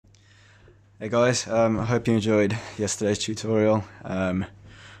Hey guys, I hope you enjoyed yesterday's tutorial.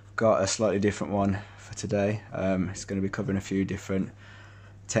 Got a slightly different one for today. It's going to be covering a few different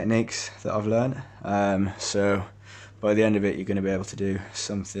techniques that I've learned. So by the end of it you're going to be able to do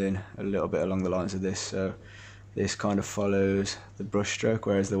something a little bit along the lines of this. So this kind of follows the brush stroke,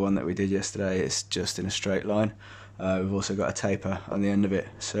 whereas the one that we did yesterday is just in a straight line. We've also got a taper on the end of it.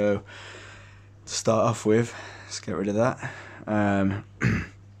 So to start off with, let's get rid of that.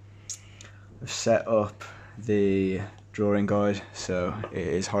 I've set up the drawing guide so it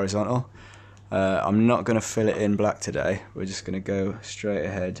is horizontal. I'm not going to fill it in black today. We're just going to go straight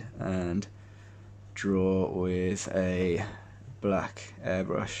ahead and draw with a black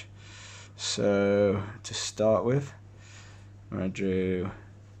airbrush. So to start with, I drew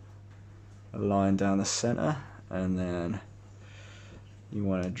a line down the center, and then you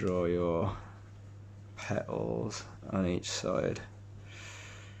want to draw your petals on each side,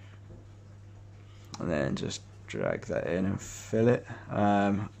 and then just drag that in and fill it.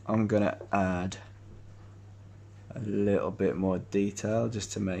 I'm going to add a little bit more detail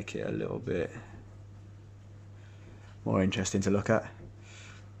just to make it a little bit more interesting to look at.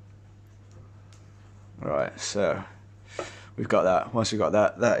 Right, so we've got that. Once we've got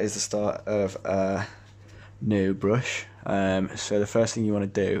that, that is the start of a new brush. So the first thing you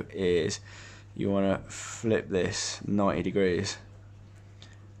want to do is you want to flip this 90 degrees.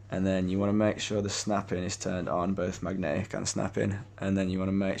 And then you want to make sure the snapping is turned on, both magnetic and snapping, and then you want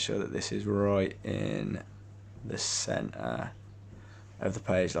to make sure that this is right in the center of the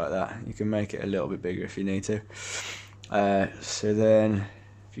page like that. You can make it a little bit bigger if you need to. So then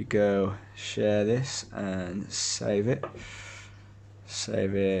if you go share this and save it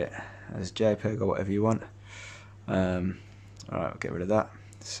as JPEG or whatever you want. Alright, we'll get rid of that.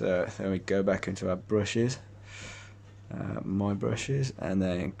 So then we go back into our brushes. My brushes, and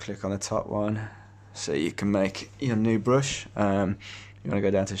then click on the top one so you can make your new brush. You want to go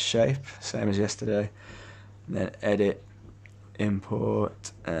down to shape, same as yesterday, and then edit,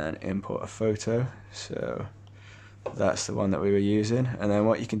 import, and import a photo. So that's the one that we were using. And then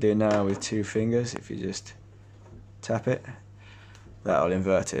what you can do now with two fingers, if you just tap it, that'll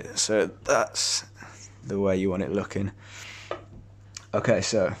invert it. So that's the way you want it looking. Okay,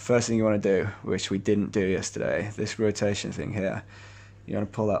 so first thing you want to do, which we didn't do yesterday, this rotation thing here, you want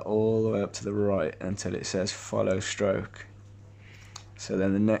to pull that all the way up to the right until it says follow stroke. So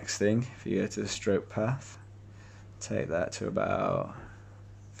then the next thing, if you go to the stroke path, take that to about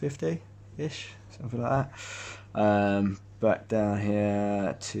 50-ish, something like that. Back down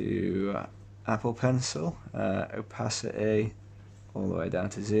here to Apple Pencil, opacity all the way down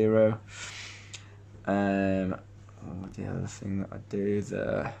to 0. The other thing that I do,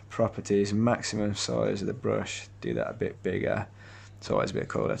 the properties, maximum size of the brush, do that a bit bigger. It's always a bit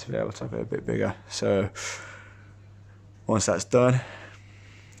cooler to be able to have it a bit bigger. So once that's done,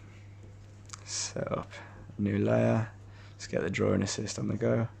 set up a new layer. Let's get the drawing assist on the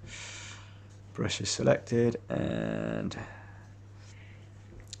go. Brush is selected, and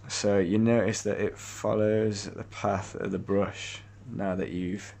so you notice that it follows the path of the brush now that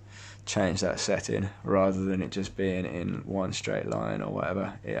you've change that setting, rather than it just being in one straight line or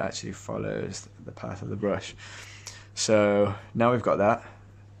whatever. It actually follows the path of the brush. So now we've got that.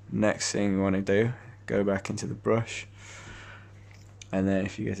 Next thing we want to do, go back into the brush, and then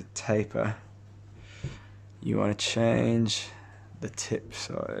if you go to taper, you want to change the tip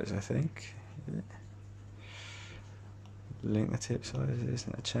size, I think. Link the tip sizes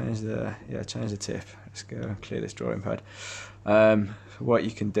and change the tip. Let's go and clear this drawing pad. What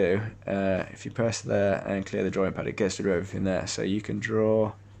you can do, if you press there and clear the drawing pad, it gets rid of everything there, so you can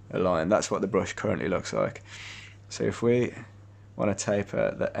draw a line. That's what the brush currently looks like. So if we want to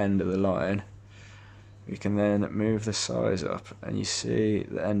taper the end of the line, we can then move the size up, and you see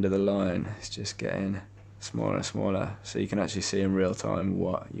the end of the line is just getting smaller and smaller, so you can actually see in real time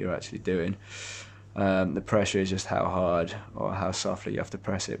what you're actually doing. The pressure is just how hard or how softly you have to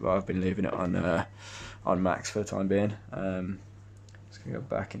press it, but I've been leaving it on max for the time being. Just going to go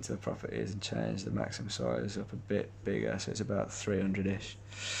back into the properties and change the maximum size up a bit bigger, so it's about 300-ish.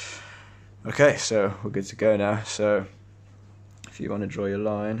 Okay, so we're good to go now. So if you want to draw your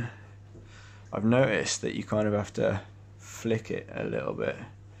line, I've noticed that you kind of have to flick it a little bit.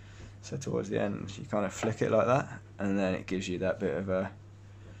 So towards the end, you kind of flick it like that, and then it gives you that bit of a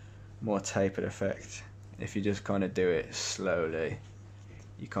more tapered effect. If you just kind of do it slowly,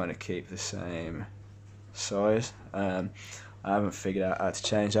 you kind of keep the same size. I haven't figured out how to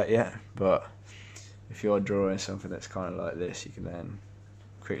change that yet, but if you're drawing something that's kind of like this, you can then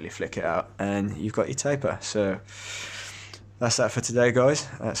quickly flick it out and you've got your taper. So that's that for today, guys.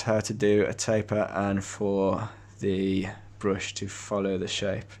 That's how to do a taper and for the brush to follow the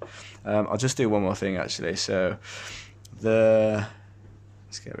shape. I'll just do one more thing actually. So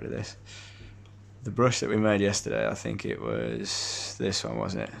let's get rid of this. The brush that we made yesterday, I think it was this one,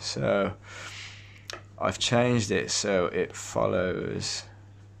 wasn't it? So I've changed it so it follows.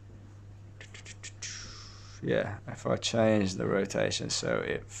 Yeah, if I change the rotation so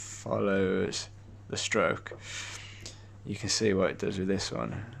it follows the stroke, you can see what it does with this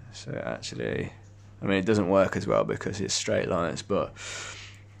one. So actually, I mean, it doesn't work as well because it's straight lines, but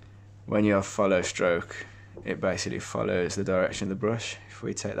when you have follow stroke, it basically follows the direction of the brush. If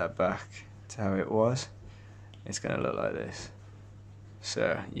we take that back to how it was, it's going to look like this.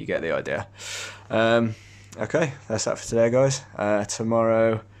 So you get the idea. Okay, that's that for today, guys.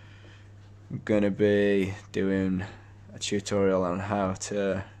 Tomorrow I'm going to be doing a tutorial on how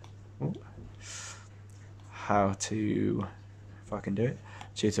to, if I can do it,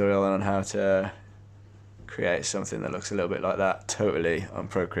 tutorial on how to create something that looks a little bit like that, totally on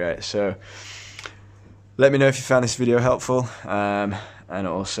Procreate. So let me know if you found this video helpful, and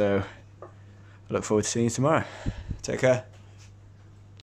also I look forward to seeing you tomorrow. Take care.